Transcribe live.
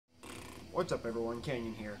What's up everyone,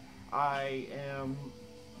 Canyon here. I am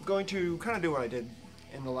going to kind of do what I did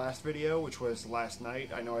in the last video, which was last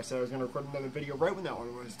night. I know I said I was going to record another video right when that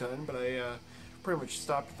one was done, but I pretty much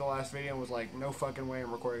stopped at the last video and was like, no fucking way I'm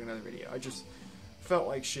recording another video. I just felt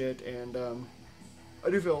like shit, and I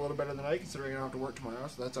do feel a little better tonight considering I don't have to work tomorrow,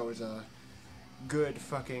 so that's always a good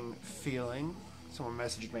fucking feeling. Someone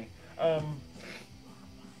messaged me. But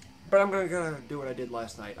I'm going to do what I did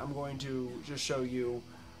last night. I'm going to just show you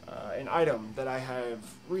an item that I have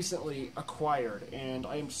recently acquired, and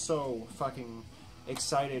I am so fucking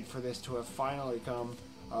excited for this to have finally come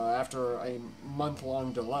after a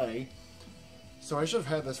month-long delay. So I should have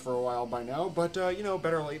had this for a while by now, but you know,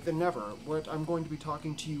 better late than never. What I'm going to be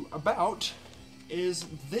talking to you about is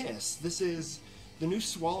this. This is the new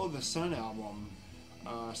Swallow the Sun album,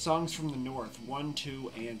 Songs from the North 1,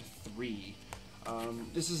 2, and 3.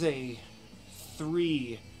 This is a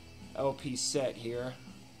 3 LP set here.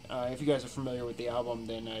 If you guys are familiar with the album,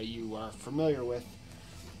 then you are familiar with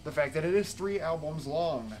the fact that it is 3 albums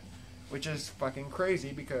long, which is fucking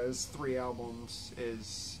crazy because 3 albums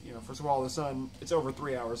is, you know, for Swallow the Sun, it's over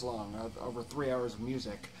 3 hours long, over 3 hours of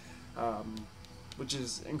music, which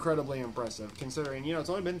is incredibly impressive considering, you know, it's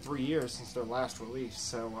only been 3 years since their last release,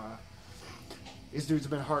 so these dudes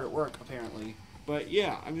have been hard at work apparently. But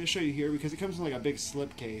yeah, I'm going to show you here because it comes in like a big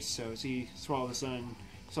slipcase. So see, Swallow the Sun,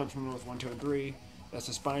 Songs from the North 1, 2, and 3. That's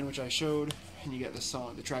the spine which I showed, and you get the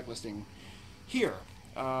song, the track listing here.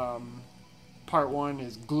 Part 1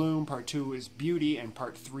 is Gloom, Part 2 is Beauty, and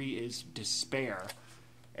Part 3 is Despair.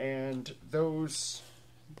 And those,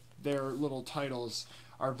 their little titles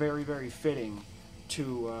are very, very fitting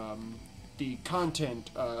to the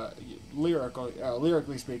content,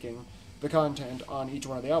 lyrically speaking, the content on each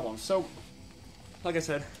one of the albums. So, like I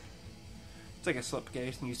said, it's like a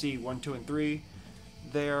slipcase, and you see 1, 2, and 3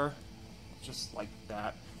 there, just like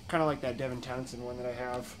that. Kind of like that Devin Townsend one that I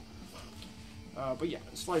have. But yeah,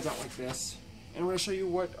 it slides out like this. And I'm going to show you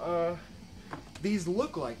what these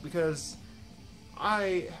look like, because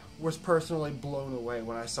I was personally blown away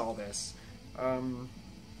when I saw this.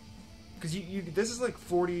 Because this is like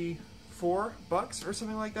 $44 or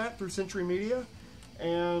something like that through Century Media.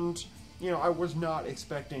 And, you know, I was not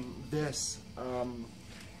expecting this.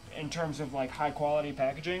 In terms of like high quality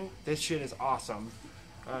packaging, this shit is awesome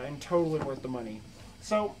and totally worth the money.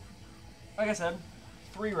 So, like I said,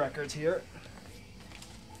 3 records here.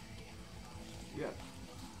 Yeah,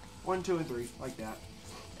 1, 2, and 3, like that.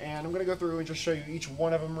 And I'm gonna go through and just show you each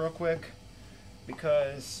one of them real quick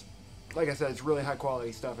because, like I said, it's really high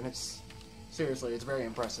quality stuff, and it's seriously, it's very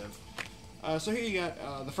impressive. So here you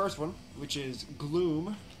got the first one, which is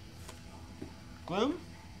Gloom. Gloom?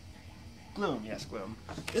 Gloom, yes, Gloom.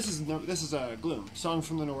 This is Gloom, Songs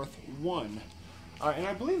from the North 1. And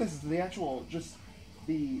I believe this is the actual, just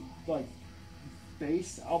the, like,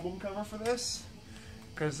 base album cover for this.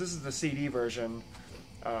 Because this is the CD version,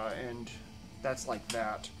 and that's like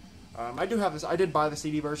that. I do have this, I did buy the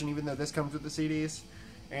CD version even though this comes with the CDs.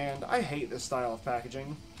 And I hate this style of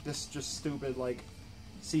packaging. This just stupid, like,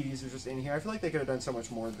 CDs are just in here. I feel like they could have done so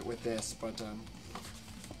much more with this, but,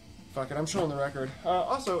 fuck it, I'm showing the record.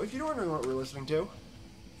 Also, if you're wondering what we're listening to,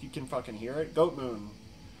 if you can fucking hear it, Goat Moon.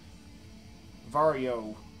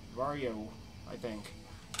 Vario, I think.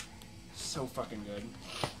 So fucking good.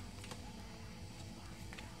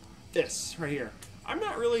 This, right here. I'm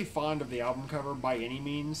not really fond of the album cover by any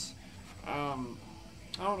means. I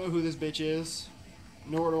don't know who this bitch is,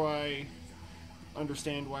 nor do I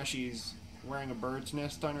understand why she's wearing a bird's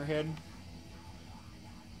nest on her head.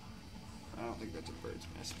 I don't think that's a bird's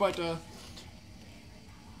nest, but,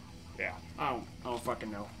 yeah, I don't fucking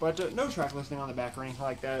know. But, no track listing on the back or anything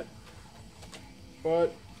like that.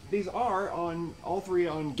 But these are on, all 3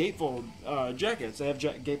 on gatefold, jackets. They have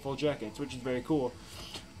gatefold jackets, which is very cool.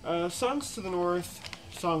 Songs to the North,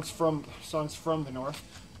 Songs from the North,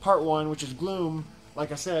 Part 1, which is Gloom,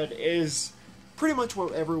 like I said, is pretty much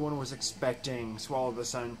what everyone was expecting Swallow the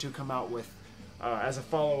Sun to come out with. As a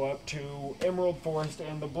follow-up to Emerald Forest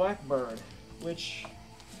and the Blackbird, which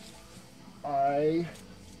I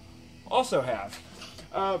also have.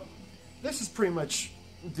 This is pretty much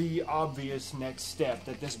the obvious next step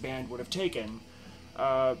that this band would have taken,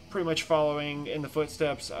 pretty much following in the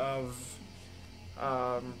footsteps of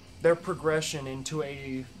their progression into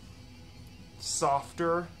a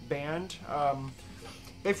softer band.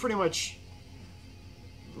 They've pretty much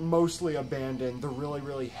mostly abandoned the really,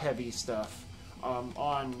 really heavy stuff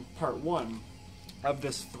on Part 1 of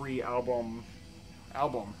this 3 album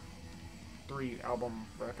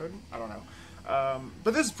record? I don't know.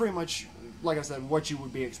 But this is pretty much, like I said, what you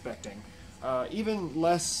would be expecting. Even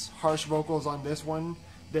less harsh vocals on this one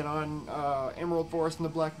than on Emerald Forest and the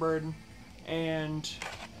Blackbird, and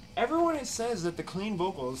everyone says that the clean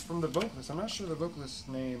vocals from the vocalist, I'm not sure the vocalist's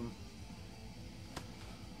name,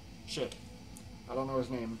 shit, I don't know his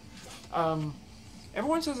name,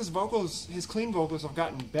 everyone says his clean vocals have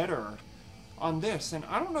gotten better on this, and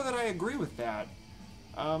I don't know that I agree with that.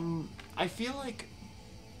 I feel like,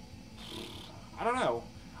 I don't know,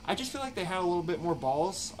 I just feel like they had a little bit more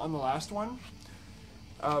balls on the last one.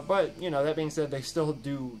 But, you know, that being said,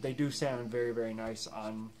 they do sound very, very nice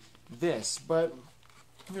on this. But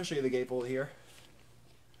I'm going to show you the gatefold here.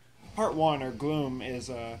 Part 1, or Gloom,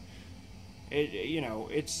 is, you know,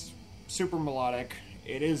 it's super melodic.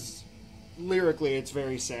 It is, lyrically, it's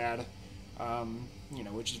very sad, you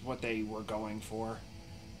know, which is what they were going for.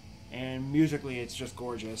 And musically, it's just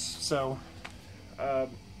gorgeous. So,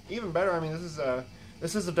 even better, I mean,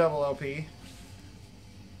 this is a double LP.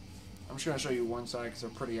 I'm just going to show you one side because they're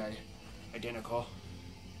pretty identical.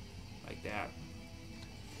 Like that.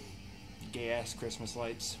 Gay-ass Christmas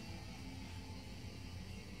lights.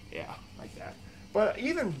 Yeah, like that. But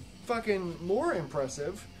even fucking more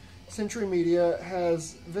impressive, Century Media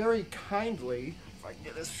has very kindly, if I can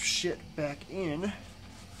get this shit back in.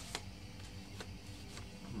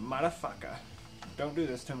 Motherfucker. Don't do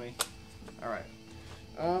this to me. Alright.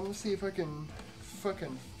 Let's see if I can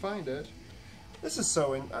fucking find it. This is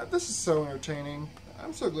so entertaining.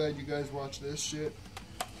 I'm so glad you guys watch this shit.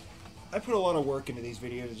 I put a lot of work into these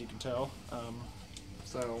videos, as you can tell.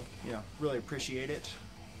 So, yeah, really appreciate it.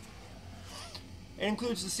 It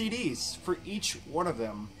includes the CDs for each one of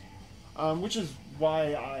them. Which is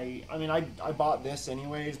why I bought this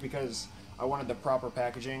anyways, because I wanted the proper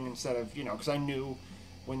packaging instead of, you know, because I knew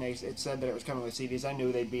when it said that it was coming with CDs, I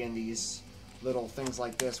knew they'd be in these little things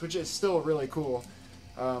like this, which is still really cool.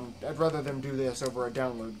 I'd rather them do this over a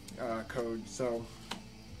download code, so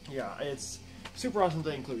yeah, it's super awesome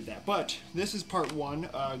they included that. But this is part 1,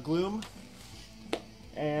 Gloom,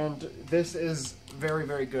 and this is very,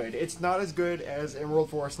 very good. It's not as good as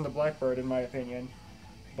Emerald Forest and the Blackbird, in my opinion,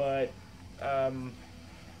 but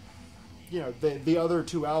you know, the other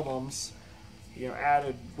 2 albums, you know,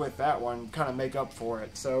 added with that one kind of make up for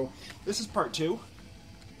it. So this is part 2,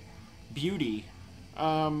 Beauty.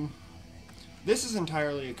 This is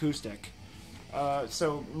entirely acoustic,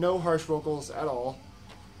 so no harsh vocals at all.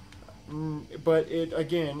 But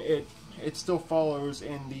it still follows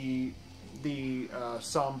in the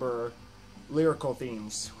somber lyrical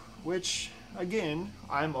themes, which again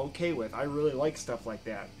I'm okay with. I really like stuff like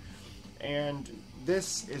that, and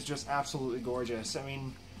this is just absolutely gorgeous. I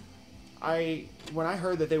mean, when I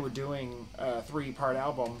heard that they were doing a 3-part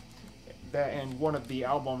album, and one of the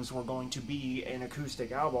albums were going to be an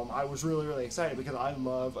acoustic album, I was really, really excited because I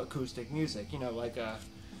love acoustic music. You know, like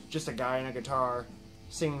just a guy and a guitar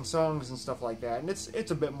singing songs and stuff like that. And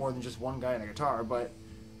it's a bit more than just one guy and a guitar, but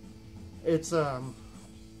it's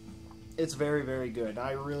very, very good.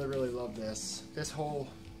 I really, really love this. This whole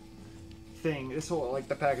thing, like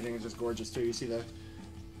the packaging is just gorgeous too. You see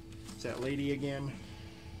that lady again?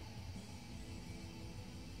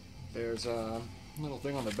 There's a little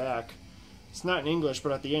thing on the back. It's not in English,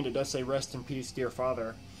 but at the end it does say, "Rest in peace, dear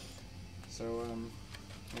father." So,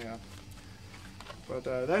 yeah. But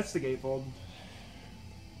that's the gatefold.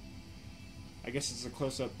 I guess it's a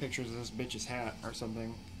close-up picture of this bitch's hat or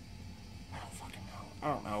something. I don't fucking know.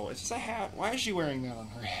 I don't know. Is this a hat? Why is she wearing that on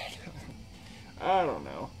her head? I don't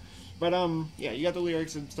know. But, yeah, you got the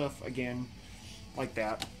lyrics and stuff, again, like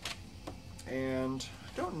that. And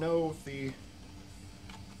I don't know if the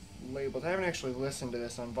labels, I haven't actually listened to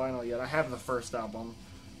this on vinyl yet. I have the first album,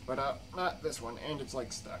 but not this one, and it's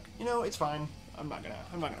like stuck. You know, it's fine. I'm not gonna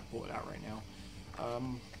pull it out right now.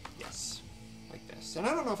 Yes, like this. And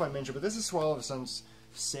I don't know if I mentioned, but this is Swallow the Sun's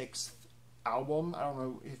 6th album. I don't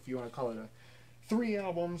know if you want to call it 3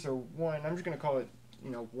 albums or 1. I'm just gonna call it,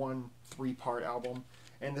 you know, 1 3-part album,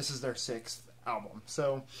 and this is their 6th album.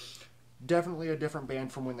 So definitely a different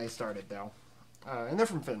band from when they started, though. And they're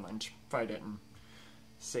from Finland, if I didn't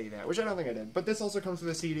say that, which I don't think I did. But this also comes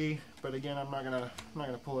with a CD, but again, I'm not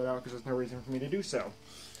gonna pull it out because there's no reason for me to do so.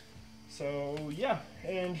 So yeah,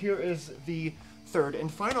 and here is the 3rd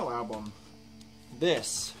and final album.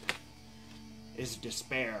 This is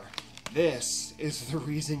Despair. This is the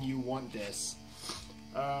reason you want this.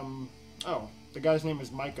 Oh, the guy's name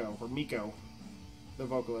is Miko, the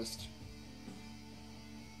vocalist.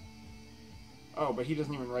 Oh, but he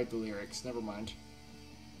doesn't even write the lyrics. Never mind.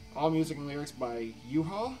 All music and lyrics by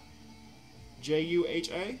Juha,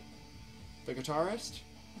 Juha, the guitarist.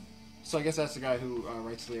 So I guess that's the guy who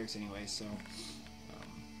writes the lyrics anyway, so...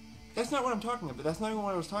 that's not what I'm talking about. That's not even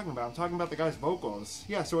what I was talking about. I'm talking about the guy's vocals.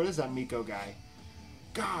 Yeah, so it is that Miko guy.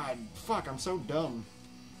 God, fuck, I'm so dumb.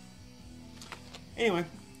 Anyway,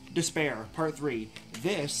 Despair, Part 3.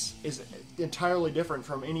 This is entirely different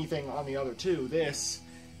from anything on the other two. This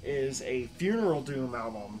is a Funeral Doom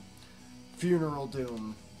album. Funeral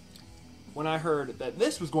Doom. When I heard that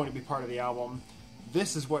this was going to be part of the album,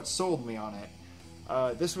 this is what sold me on it.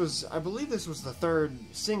 This was, I believe this was the third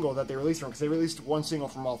single that they released from, because they released one single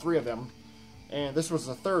from all three of them, and this was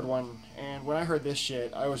the third one, and when I heard this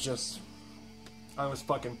shit, I was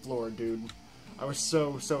fucking floored, dude. I was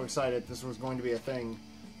so excited this was going to be a thing.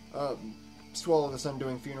 Swallow the Sun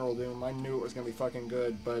doing Funeral Doom, I knew it was going to be fucking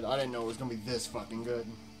good, but I didn't know it was going to be this fucking good.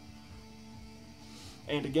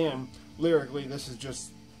 And again, lyrically, this is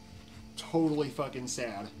just totally fucking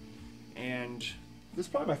sad. And this is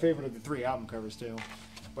probably my favorite of the three album covers, too.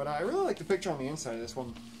 But I really like the picture on the inside of this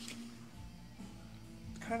one.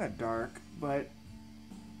 It's kind of dark, but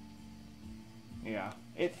yeah,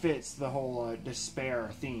 it fits the whole despair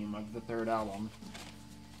theme of the third album.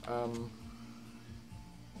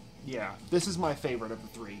 Yeah, this is my favorite of the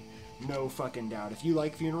three. No fucking doubt. If you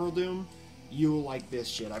like Funeral Doom, you'll like this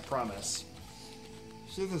shit, I promise.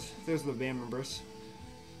 So there's the band members.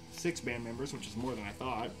 6 band members, which is more than I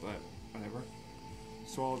thought, but whatever.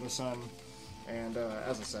 Swallow the Sun, and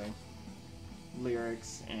as I say,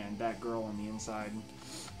 lyrics, and that girl on the inside.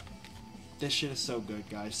 This shit is so good,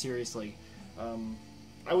 guys, seriously.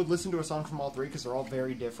 I would listen to a song from all three, because they're all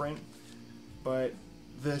very different, but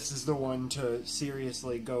this is the one to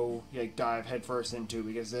seriously go, like, dive headfirst into,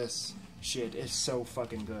 because this shit is so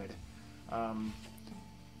fucking good.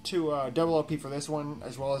 2 double LP for this one,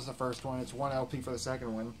 as well as the first one. It's 1 LP for the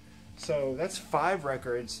second one. So that's 5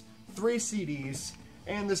 records, 3 CDs,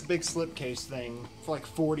 and this big slipcase thing for like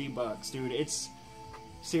 $40, dude. It's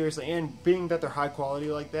seriously, and being that they're high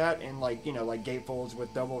quality like that, and like, you know, like gatefolds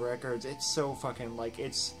with double records, it's so fucking, like,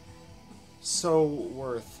 it's so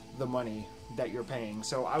worth the money that you're paying.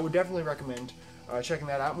 So I would definitely recommend checking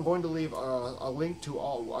that out. I'm going to leave a link to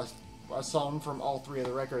a song from all 3 of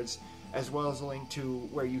the records, as well as a link to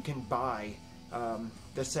where you can buy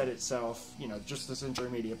the set itself, you know, just the Century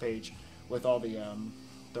Media page with all the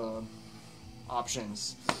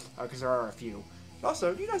options, because there are a few.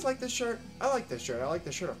 Also, do you guys like this shirt? I like this shirt. I like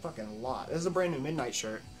this shirt a fucking lot. This is a brand new Midnight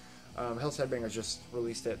shirt. Hills Headbangers just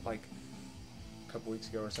released it like a couple weeks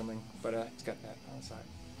ago or something, but it's got that on the side.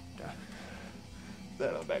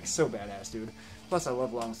 That on the back, so badass, dude. Plus, I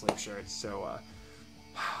love long sleeve shirts, so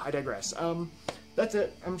I digress. That's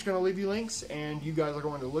it. I'm just going to leave you links, and you guys are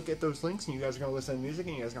going to look at those links, and you guys are going to listen to music,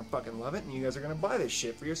 and you guys are going to fucking love it, and you guys are going to buy this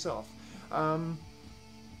shit for yourself.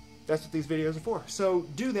 That's what these videos are for. So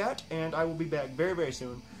do that, and I will be back very, very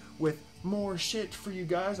soon with more shit for you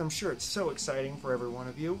guys. I'm sure it's so exciting for every one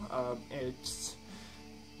of you. It's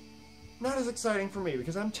not as exciting for me,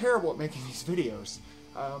 because I'm terrible at making these videos.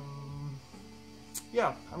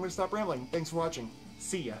 Yeah, I'm going to stop rambling. Thanks for watching.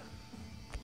 See ya.